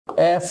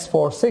S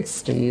for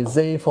 60,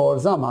 Z for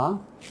Zama,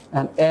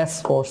 and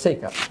S for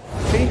Sika.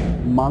 Okay?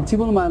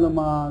 Multiple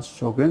myeloma,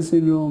 Sjogren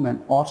syndrome,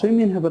 and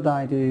autoimmune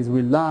hepatitis.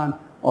 We learn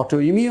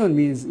autoimmune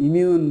means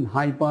immune,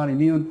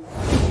 hyperimmune.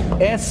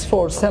 S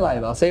for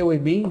saliva, say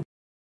with me.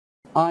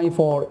 I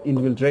for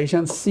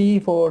infiltration,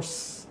 C for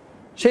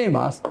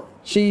Seamus,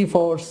 C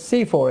for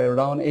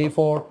C4 A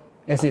for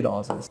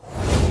acidosis.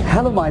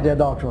 Hello my dear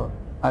doctor,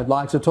 I'd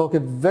like to talk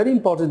a very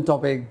important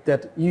topic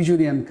that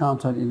usually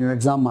encountered in your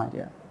exam my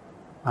dear.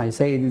 I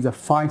say it is a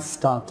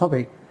 5-star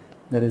topic,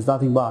 that is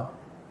nothing but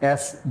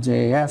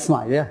SJS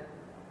my dear.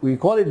 We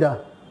call it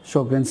the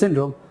Sjogren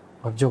syndrome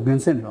or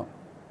Sjogren syndrome.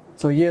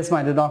 So yes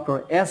my dear doctor,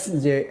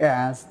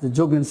 SJS, the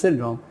Sjogren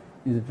syndrome,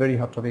 is a very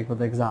hot topic for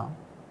the exam.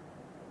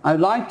 I'd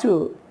like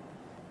to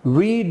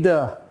read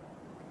the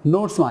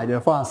notes my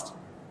dear first.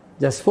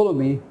 Just follow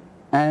me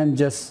and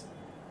just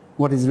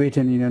what is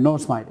written in your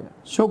notes my dear.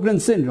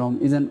 Sjogren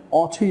syndrome is an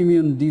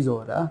autoimmune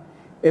disorder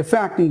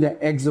affecting the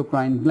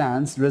exocrine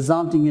glands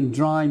resulting in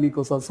dry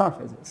mucosal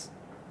surfaces.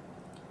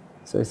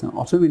 So it's an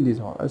autoimmune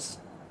disorder.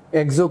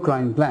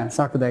 Exocrine glands,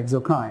 circle the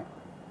exocrine.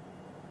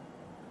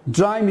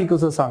 Dry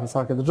mucosal surface,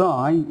 circle the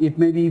dry. It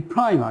may be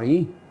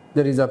primary,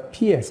 there is a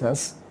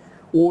PSS,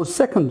 or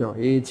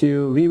secondary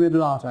to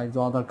rheumatoid arthritis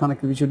or other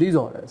connective tissue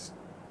disorders.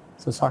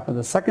 So circle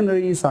the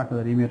secondary, circle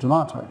the rheumatoid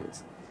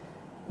arthritis,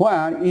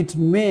 where it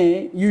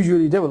may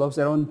usually develops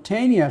around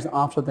 10 years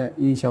after the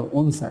initial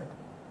onset.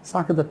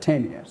 Circle the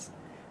 10 years.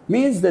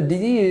 Means the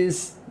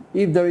disease,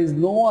 if there is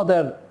no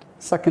other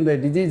secondary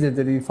diseases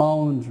that we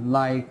found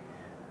like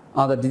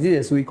other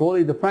diseases, we call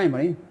it the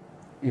primary.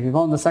 If we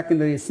found the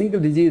secondary single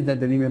disease that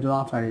the rheumatoid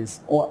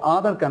arthritis or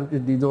other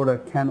connective disorder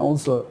can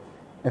also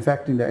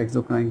affecting the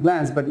exocrine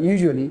glands, but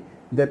usually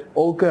that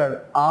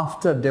occur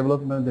after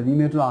development of the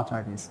rheumatoid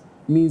arthritis,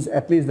 means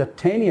at least the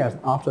 10 years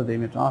after the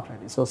rheumatoid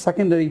arthritis. So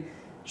secondary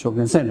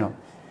Sjogren syndrome.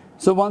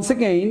 So once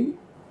again,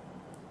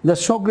 the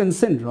Sjogren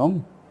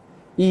syndrome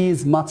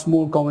is much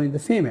more common in the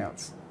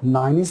females.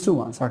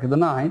 9:1, circle the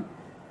 9,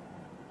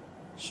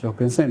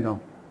 Sjogren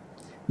syndrome.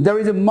 There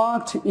is a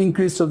marked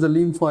increase of the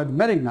lymphoid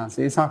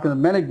malignancy, circle the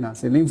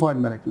malignancy, lymphoid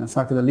malignancy,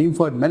 circle the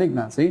lymphoid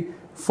malignancy,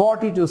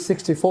 40 to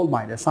 60 fold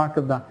minor,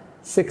 circle the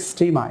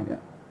 60 minor.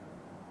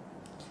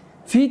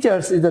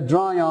 Features is the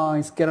dry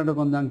eyes,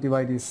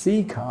 keratoconjunctivitis,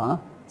 Zika,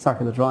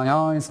 circle the dry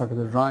eyes, circle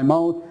the dry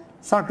mouth,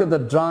 circle the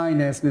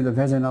dryness with the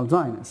vaginal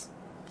dryness.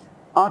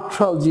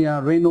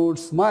 Arthralgia,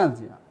 Raynaud's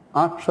myalgia,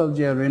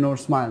 arthralgia,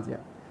 Raynaud's myalgia,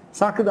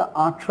 circle the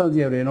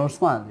arthralgia, Raynaud's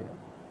myalgia.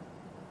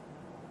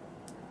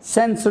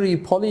 Sensory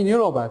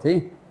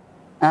polyneuropathy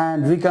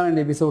and recurrent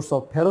episodes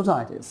of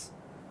perioditis,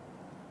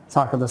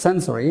 circle the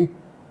sensory,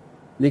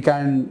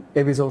 recurrent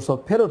episodes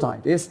of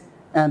perioditis,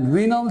 and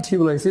renal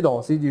tubular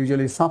acidosis,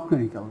 usually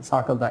subclinical,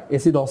 circle the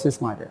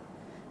acidosis my dear.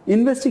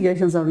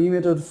 Investigations of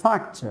rheumatoid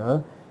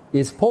factor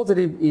is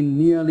positive in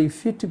nearly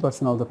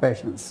 50% of the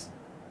patients.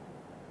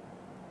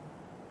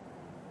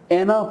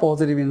 NA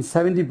positive in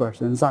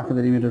 70%, circle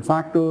the rheumatoid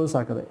factor,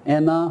 circle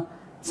the NA,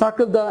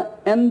 circle the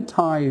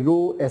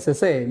anti-Rho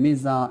SSA,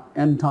 means the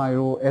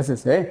anti-Rho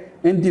SSA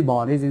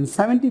antibodies in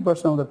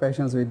 70% of the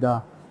patients with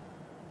the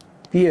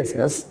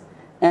PSS,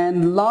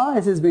 and La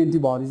SSB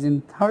antibodies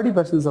in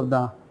 30% of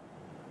the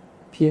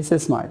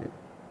PSS my dear.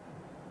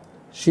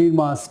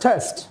 Schirmer's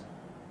test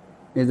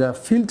is a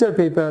filter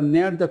paper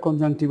near the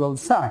conjunctival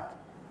sac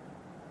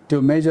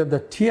to measure the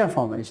tear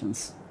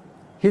formations.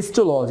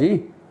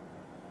 Histology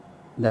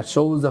that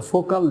shows the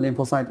focal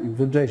lymphocyte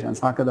infiltration,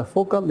 circle the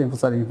focal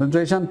lymphocyte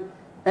infiltration,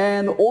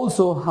 and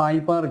also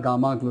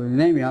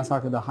hypergammaglobulinemia,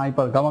 circle the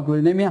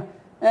hypergammaglobulinemia,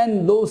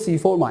 and low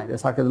C4 my dear,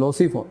 circle the low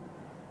C4.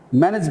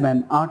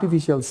 Management,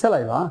 artificial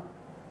saliva,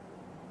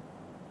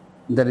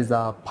 that is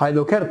the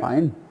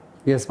pilocarpine,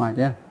 yes my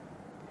dear,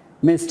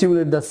 may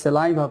stimulate the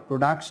saliva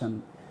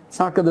production,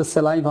 circle the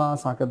saliva,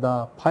 circle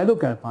the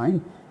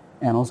pilocarpine,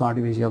 and also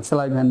artificial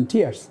saliva and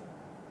tears.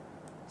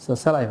 So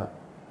saliva.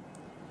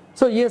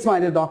 So yes my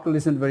dear doctor,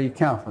 listen very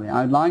carefully.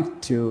 I'd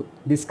like to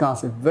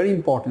discuss a very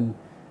important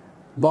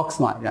box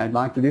my dear. I'd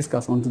like to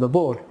discuss onto the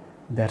board.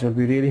 That will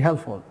be really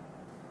helpful.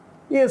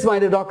 Yes my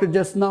dear doctor,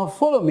 just now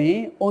follow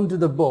me onto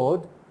the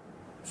board.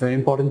 Very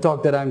important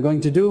talk that I'm going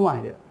to do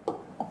my dear.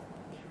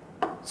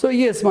 So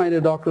yes my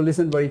dear doctor,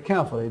 listen very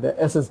carefully. The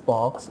SS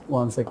box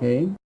once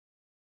again.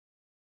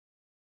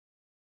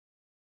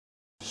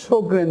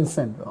 Sjogren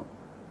syndrome.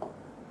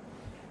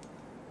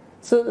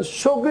 So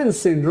Sjogren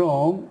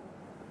syndrome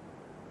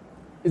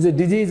is a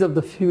disease of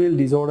the female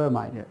disorder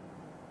my dear.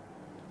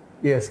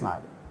 Yes my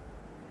dear.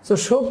 So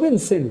Sjogren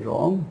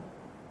syndrome,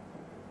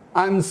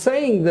 I'm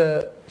saying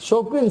the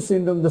Sjogren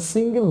syndrome, the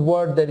single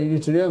word that you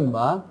need to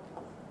remember,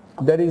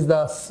 that is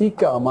the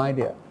Sika my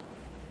dear.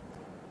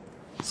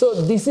 So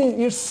this is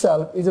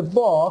itself is a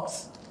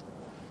box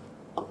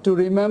to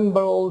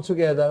remember all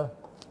together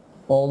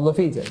all the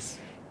features.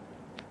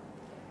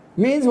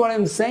 Means what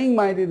I'm saying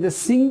my dear, the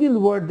single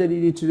word that you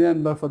need to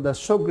remember for the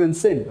Sjogren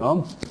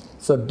syndrome,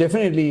 so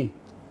definitely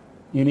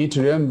you need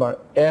to remember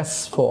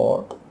S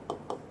for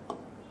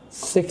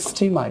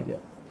 60 my dear.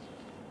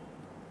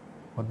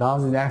 What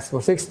does it S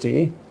for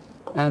 60?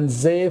 and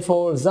Z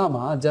for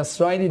Zama, just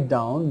write it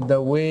down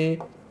the way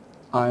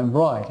I am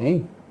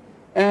writing,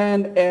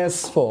 and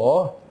S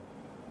for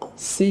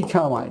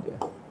Sika, my dear.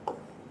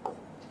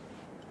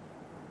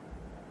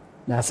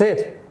 That's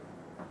it.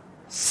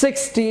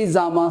 60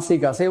 Zama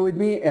Sika. Say with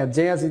me,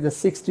 SJS is the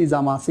 60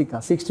 Zama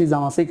Sika. 60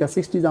 Zama Sika,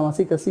 60 Zama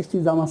Sika,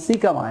 60 Zama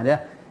Sika, my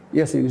dear.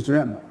 Yes, you need to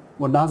remember.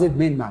 What does it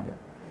mean, my dear?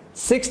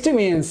 60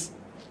 means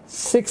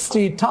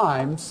 60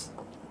 times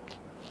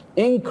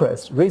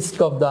increased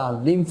risk of the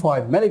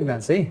lymphoid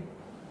malignancy.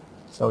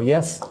 So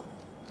yes,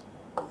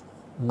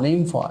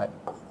 lymphoid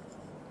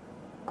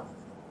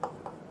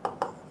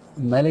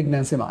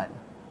malignancy, my dear.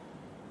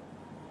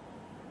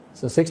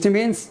 So 60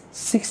 means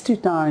 60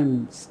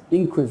 times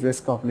increased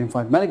risk of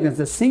lymphoid malignancy.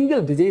 The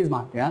single disease,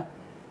 my dear,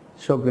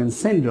 Sjogren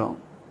syndrome,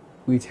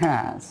 which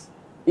has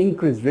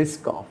increased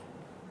risk of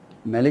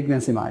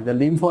malignancy, my dear.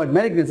 The lymphoid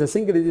malignancy,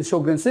 single disease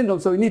Sjogren syndrome.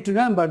 So you need to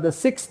remember the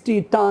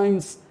 60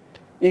 times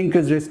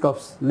increased risk of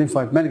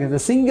lymphoid malignancy. The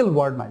single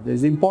word, my dear,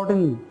 is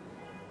important.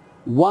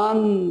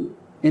 One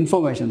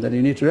information that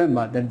you need to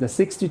remember, that the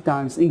 60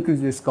 times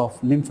increased risk of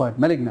lymphoid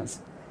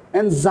malignancy.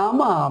 And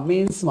Zama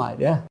means, my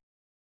dear,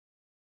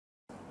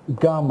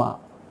 gamma.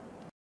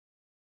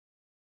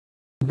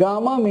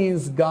 Gamma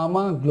means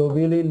gamma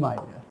globulin, my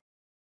dear.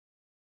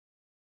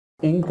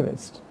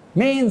 Increased.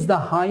 Means the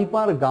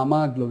hyper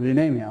gamma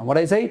globulinemia. What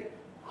I say?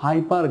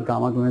 Hyper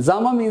gamma globulinemia.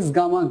 Zama means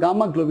gamma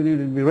globulin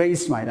will be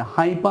raised, my dear.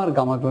 Hyper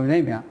gamma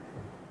globulinemia.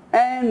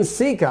 And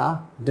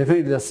Sika,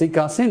 definitely the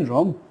Sika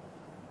syndrome.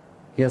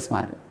 Yes,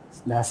 my dear.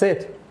 That's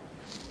it.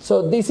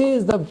 So this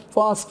is the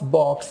first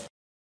box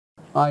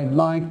I'd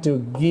like to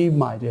give,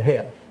 my dear,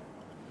 here.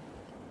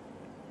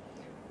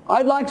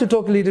 I'd like to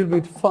talk a little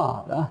bit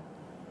further.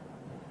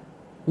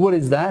 What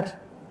is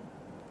that?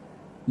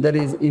 That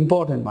is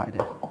important, my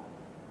dear.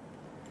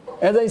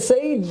 As I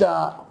said,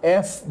 the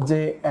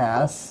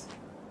SJS,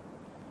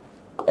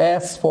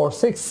 S for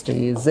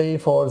 60, Z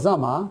for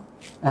Zama,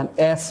 and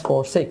S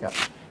for Sika.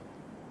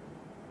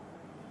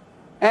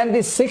 And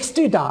this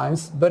 60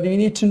 times, but you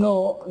need to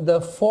know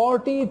the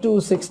 40 to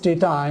 60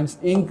 times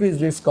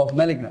increased risk of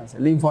malignancy,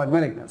 lymphoid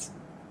malignancy.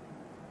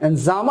 And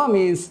Zama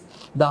means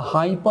the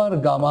hyper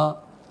gamma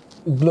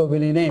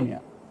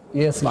globulinemia.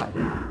 Yes, my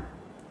dear.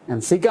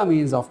 And Sika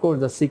means, of course,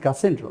 the Sika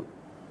syndrome.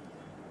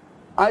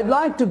 I'd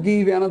like to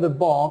give another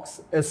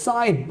box, a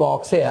side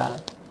box here.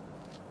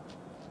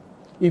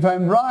 If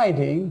I'm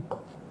writing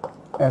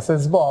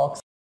SS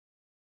box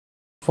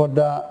for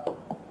the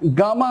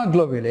gamma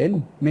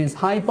globulin, means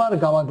hyper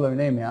gamma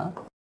globulinemia,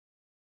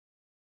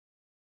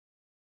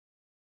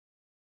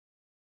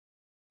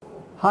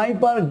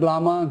 hyper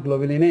gamma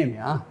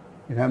globulinemia,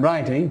 if I'm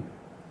writing,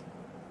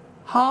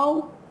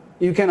 how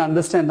you can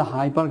understand the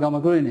hyper gamma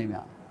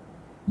globulinemia?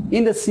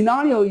 In the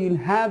scenario, you'll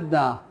have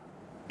the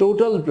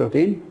total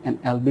protein and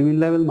albumin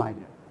level, my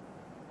dear.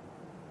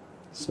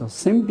 So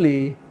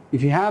simply,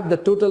 if you have the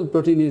total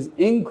protein is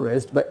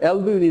increased but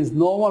albumin is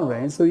normal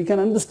range, so you can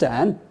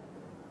understand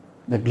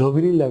the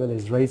globulin level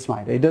is raised,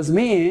 my dear. It does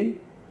mean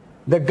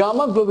the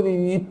gamma globulin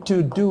need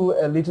to do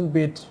a little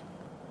bit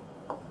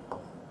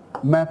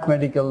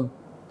mathematical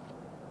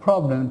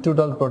problem,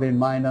 total protein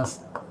minus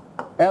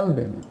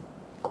albumin.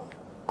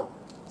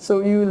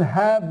 So you will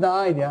have the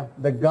idea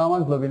the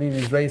gamma globulin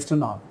is raised to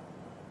normal.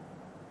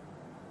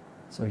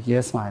 So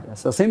yes, my dear.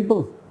 So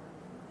simple.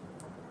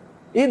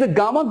 If the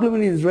gamma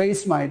globulin is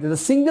raised, my dear, the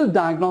single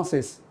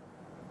diagnosis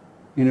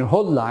in your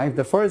whole life,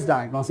 the first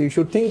diagnosis you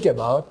should think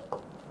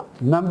about,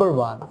 number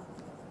one,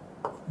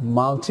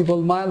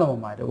 multiple myeloma,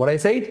 my dear. What I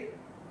said?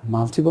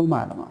 Multiple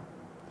myeloma.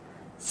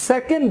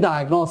 Second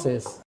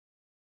diagnosis,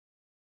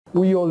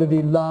 we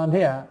already learned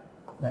here,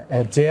 the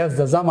SJS,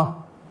 the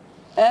Zama.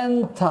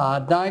 And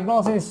third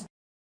diagnosis,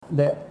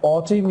 the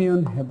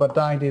autoimmune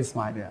hepatitis,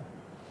 my dear.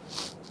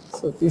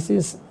 So this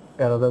is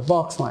another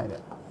box, my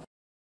dear.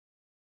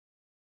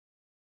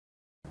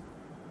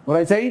 What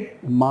I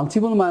said,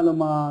 multiple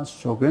myeloma,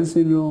 Sjogren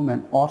syndrome,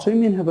 and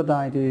autoimmune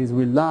hepatitis.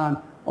 We learn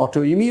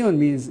autoimmune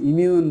means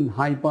immune,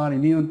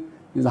 hyperimmune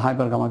is a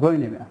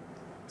hypergammaglobulinemia.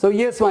 So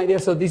yes, my dear,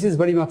 so this is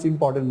very much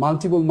important.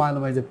 Multiple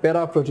myeloma is a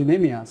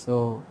paraproteinemia.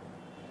 So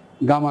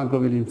gamma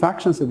globulin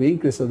fractions will be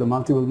increased, so the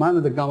multiple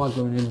myeloma, the gamma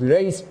globulin will be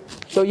raised.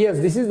 So yes,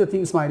 this is the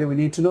things, my dear, we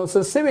need to know.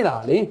 So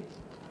similarly,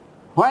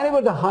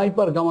 whenever the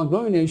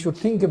hypergammaglobulinemia, you should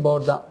think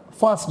about the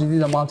first disease,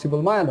 the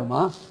multiple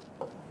myeloma.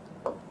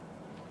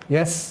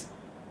 Yes,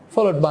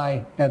 followed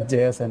by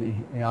SJS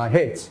and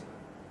AIH.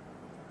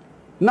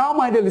 Now,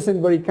 my dear,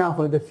 listen very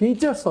carefully. The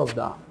features of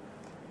the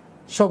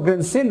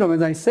Sjogren syndrome,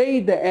 as I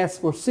say, the S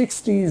for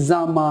 60,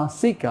 Zama,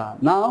 Sika.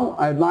 Now,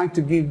 I'd like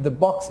to give the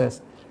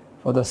boxes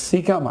for the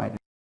Sika, my dear.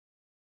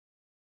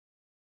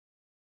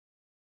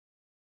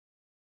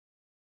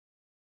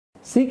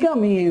 Sika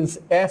means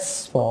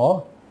S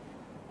for,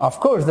 of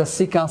course, the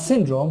Sika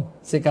syndrome.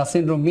 Sika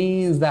syndrome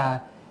means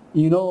that,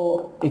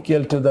 equal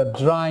to the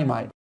dry,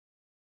 my dear.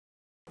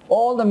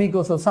 All the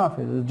mucosal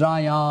surfaces,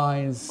 dry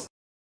eyes,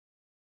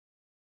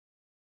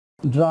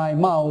 dry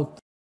mouth,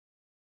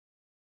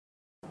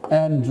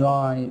 and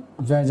dry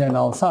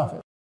vaginal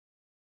surface.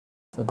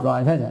 So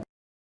dry vagina.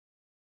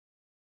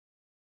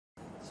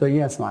 So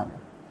yes, my dear.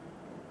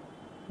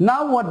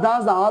 Now what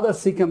does the other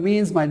secant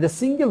means, my dear? The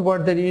single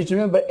word that you need to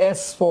remember,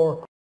 S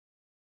for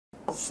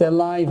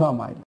saliva,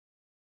 my dear.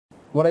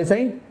 What I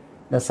say?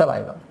 The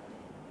saliva.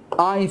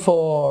 I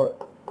for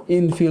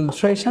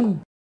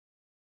infiltration.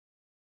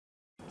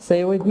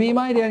 Say with me,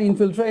 my dear,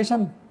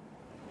 infiltration.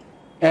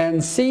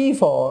 And C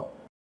for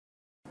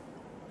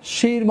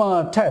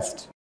Schirmer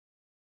test.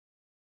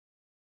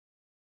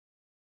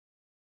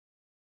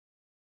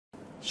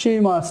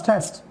 Schirmer's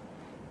test.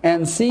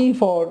 And C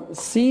for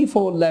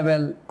C4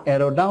 level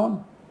arrow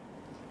down.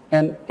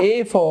 And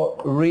A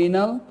for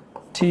renal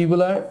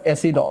tubular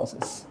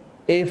acidosis.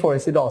 A for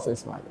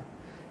acidosis, my dear.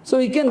 So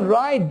you can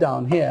write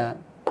down here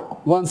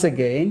once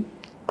again,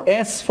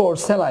 S for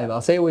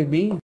saliva, say with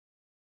me,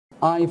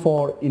 I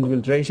for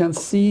infiltration,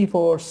 C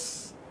for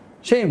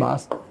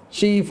Schirmer's,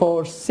 C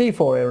for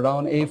C4 arrow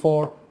down, A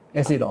for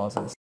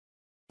acidosis.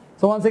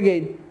 So once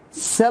again,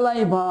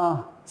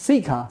 saliva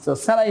Sika, so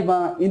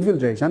saliva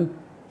infiltration,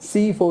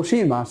 C for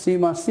Schirmer,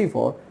 Schirmer's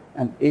C4,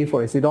 and A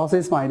for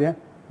acidosis, my dear.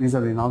 These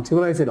are renal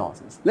tubular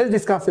acidosis. Let's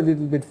discuss a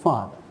little bit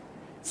further.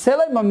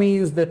 Saliva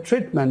means the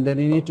treatment that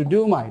you need to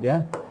do, my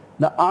dear.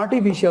 The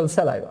artificial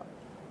saliva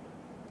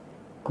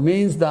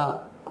means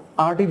the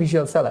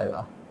artificial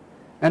saliva.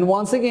 And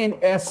once again,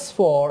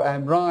 S4,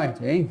 I'm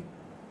writing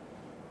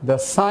the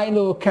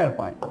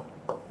pilocarpine.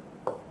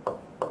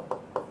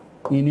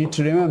 You need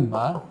to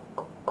remember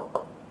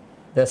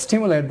they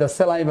stimulate the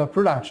saliva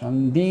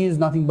production. D is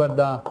nothing but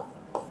the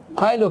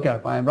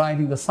pilocarpine. I'm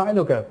writing the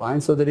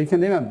pilocarpine so that you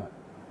can remember.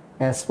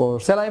 S for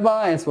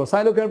saliva, S for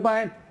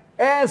pilocarpine,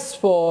 S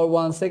for,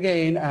 once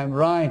again, I'm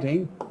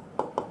writing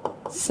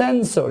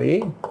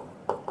sensory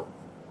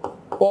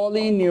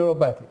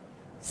polyneuropathy.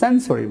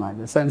 Sensory,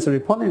 mind, sensory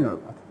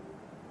polyneuropathy.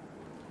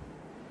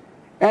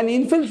 And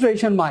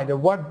infiltration, mind,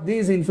 what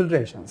these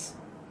infiltrations?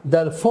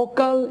 The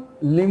focal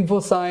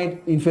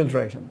lymphocyte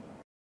infiltration.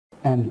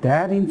 And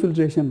that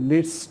infiltration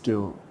leads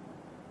to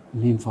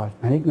lymphoid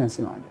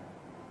malignancy, mind.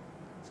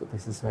 So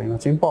this is very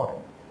much important.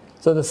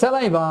 So the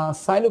saliva,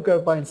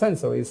 pilocarpine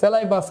sensory,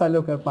 saliva,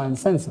 pilocarpine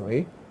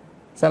sensory,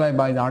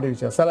 saliva is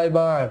artificial saliva,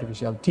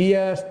 artificial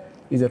tears,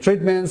 is a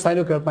treatment,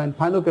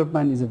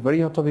 pilocarpine is a very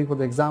hot topic for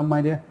the exam,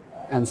 my dear,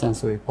 and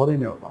sensory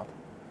polyneuropathy.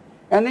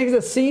 And next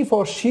the C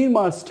for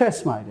Schirmer's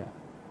test, my dear.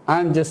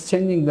 I'm just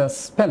changing the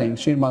spelling,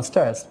 Schirmer's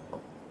test.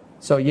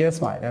 So yes,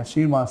 my dear,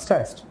 Schirmer's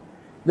test.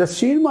 The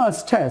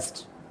Schirmer's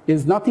test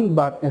is nothing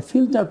but a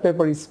filter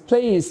paper is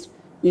placed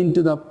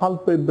into the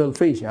palpebral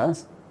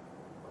fissures.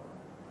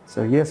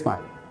 So yes, my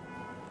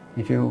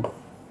dear,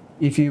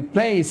 if you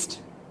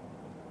placed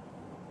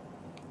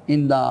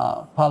in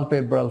the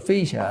palpebral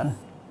fissure,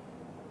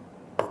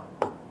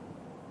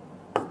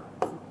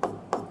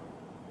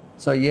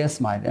 so yes,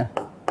 my dear.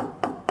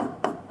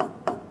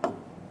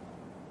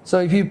 So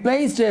if you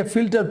placed a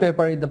filter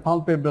paper in the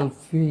palpebral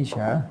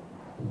fissure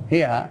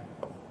here,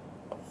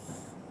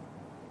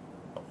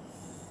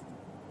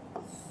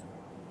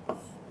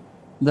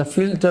 the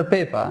filter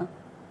paper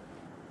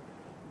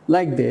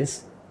like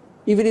this,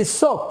 if it is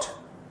soaked,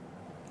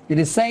 it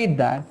is said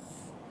that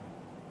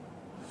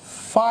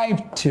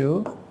 5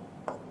 to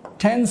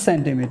 10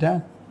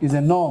 centimeter is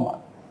a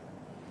normal.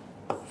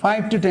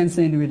 5 to 10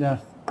 centimeter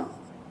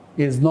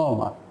is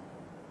normal.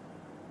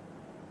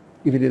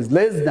 If it is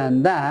less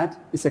than that,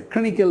 it's a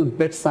clinical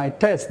bedside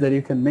test that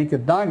you can make a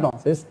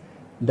diagnosis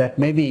that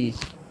may be,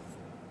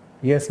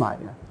 yes, my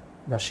dear,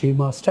 the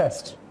Schirmer's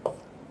test.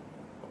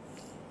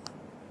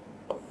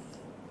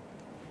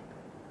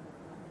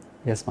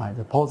 Yes, my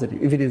dear,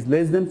 positive. If it is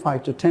less than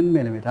 5 to 10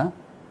 millimeter,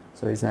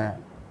 so it's a,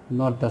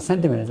 not the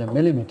centimeter, it's a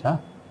millimeter,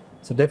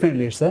 so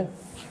definitely it's a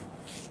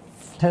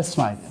test,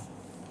 my dear.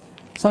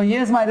 So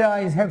yes, my dear,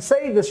 I have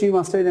said the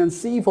Schirmer's test, and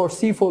C for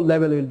C4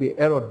 level will be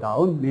arrowed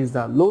down, means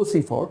the low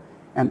C4,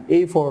 and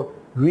A for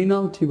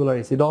renal tubular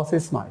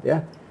acidosis, my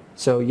dear.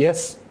 So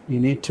yes, you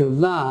need to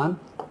learn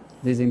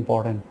these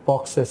important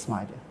boxes,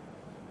 my dear.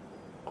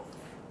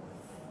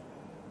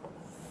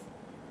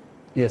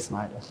 Yes,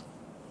 my dear.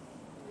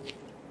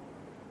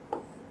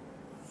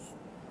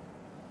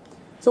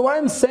 So what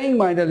I'm saying,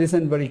 my dear,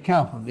 listen very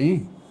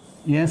carefully.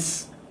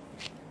 Yes.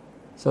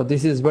 So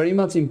this is very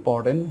much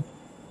important.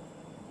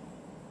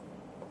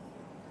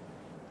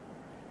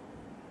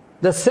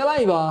 The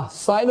saliva,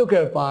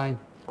 pilocarpine,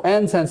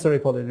 and sensory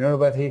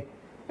polyneuropathy,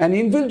 and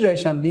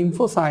infiltration,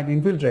 lymphocyte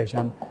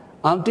infiltration,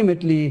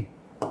 ultimately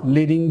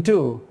leading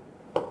to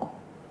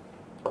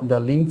the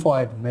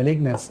lymphoid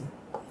malignancy.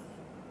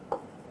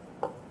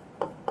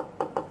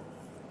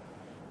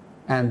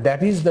 And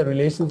that is the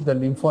relation to the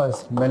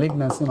lymphoid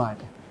malignancy, my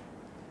dear.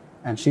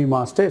 And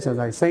Schirmer's test, as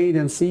I said,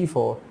 and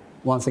C4,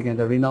 once again,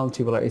 the renal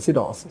tubular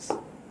acidosis.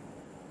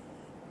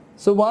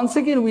 So once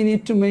again, we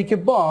need to make a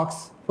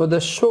box for the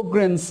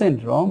Sjogren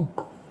syndrome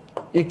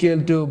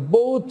equal to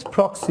both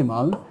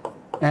proximal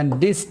and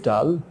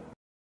distal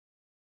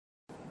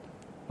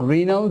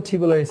renal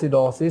tubular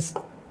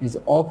acidosis is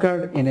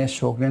occurred in a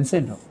Sjogren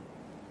syndrome.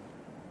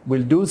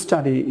 We'll do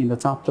study in the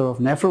chapter of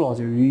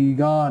nephrology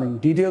regarding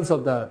details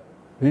of the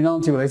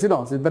renal tubular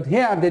acidosis, but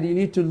here that you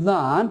need to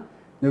learn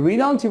the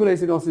renal tubular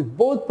acidosis,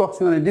 both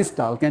proximal and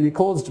distal, can be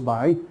caused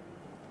by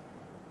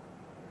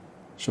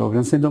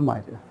Sjogren syndrome, my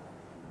dear.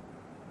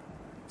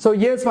 So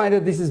yes, my dear,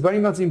 this is very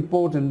much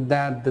important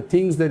that the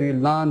things that you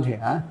learned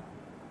here,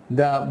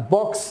 the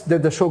box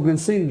that the Sjogren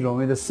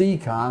syndrome is the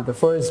SsAcademy, the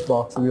first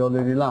box we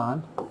already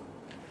learned.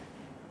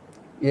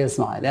 Yes,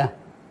 my dear.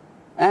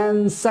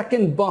 And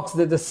second box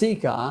that the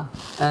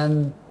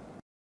SsAcademy,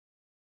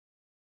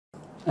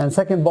 and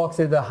second box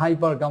is the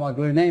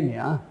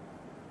hypergammaglobulinemia.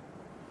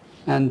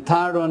 And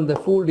third one, the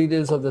full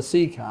details of the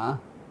SsAcademy.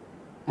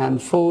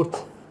 And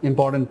fourth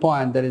important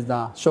point, that is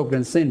the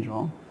Sjogren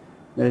syndrome.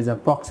 There is a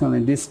proximal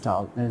and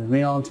distal, there is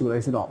renal tubular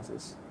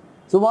acidosis.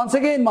 So once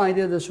again, my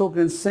dear, the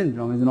Sjogren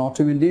syndrome is an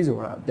autoimmune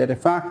disorder that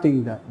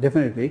affecting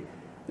definitely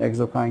the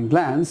exocrine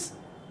glands,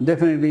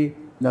 definitely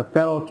the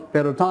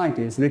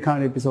parotitis,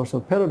 recurrent episodes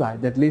of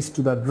parotitis that leads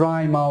to the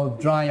dry mouth,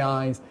 dry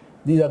eyes.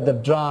 These are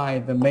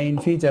the main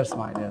features,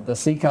 my dear, the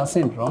SsAcademy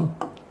syndrome.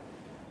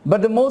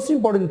 But the most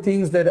important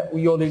things that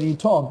we already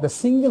talked, the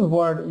single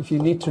word, if you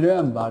need to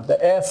remember, the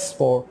S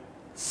for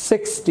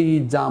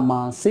 60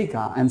 JAMA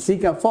SsAcademy, and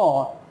SsAcademy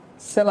for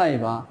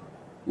saliva,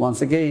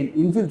 once again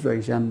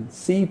infiltration,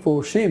 C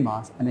for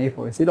schemas, and A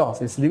for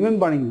acidosis,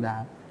 remembering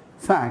that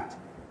fact.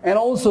 And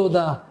also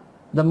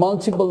the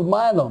multiple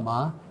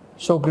myeloma,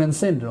 Sjogren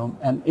syndrome,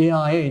 and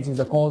AIH is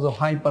the cause of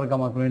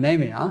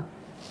hypergammaglobulinemia.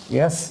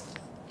 Yes.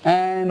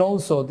 And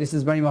also this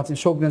is very much in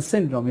Sjogren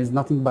syndrome is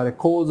nothing but a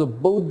cause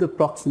of both the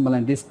proximal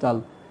and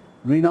distal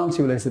renal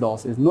tubular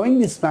acidosis. Knowing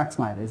these facts,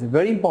 my dear, is a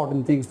very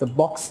important thing. The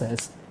box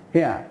says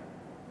here,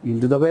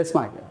 into the base,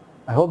 my dear.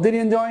 I hope that you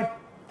enjoyed.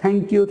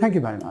 Thank you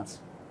very much.